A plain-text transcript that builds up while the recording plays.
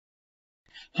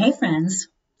Hey friends,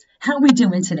 how we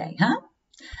doing today, huh?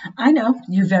 I know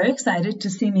you're very excited to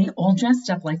see me all dressed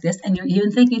up like this, and you're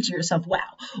even thinking to yourself, wow,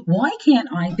 why can't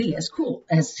I be as cool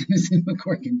as Susan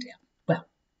McCorkindale? Well,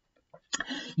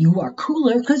 you are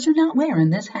cooler because you're not wearing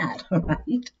this hat, all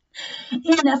right?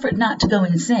 In an effort not to go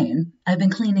insane, I've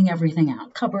been cleaning everything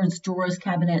out, cupboards, drawers,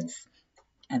 cabinets,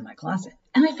 and my closet.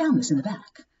 And I found this in the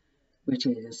back, which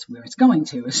is where it's going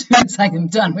to as soon as I am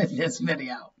done with this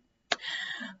video.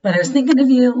 But I was thinking of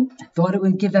you. I thought it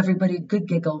would give everybody a good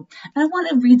giggle. And I want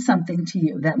to read something to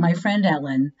you that my friend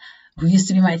Ellen, who used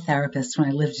to be my therapist when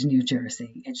I lived in New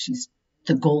Jersey, and she's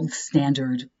the gold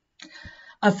standard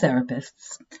of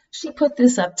therapists, she put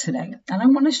this up today, and I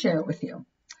want to share it with you.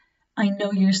 I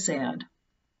know you're sad.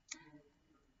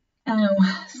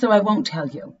 So I won't tell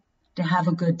you to have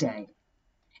a good day.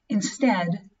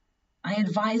 Instead, I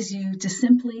advise you to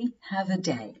simply have a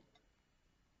day.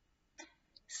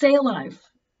 Stay alive.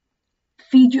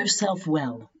 Feed yourself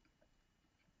well.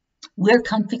 Wear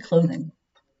comfy clothing.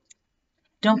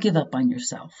 Don't give up on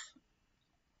yourself.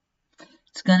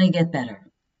 It's going to get better.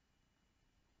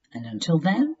 And until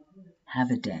then,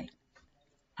 have a day.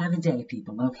 Have a day,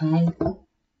 people, okay?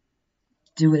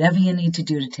 Do whatever you need to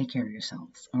do to take care of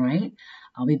yourselves, all right?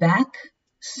 I'll be back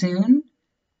soon,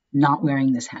 not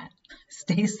wearing this hat.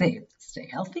 Stay safe. Stay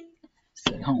healthy.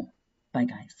 Stay home. Bye,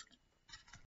 guys.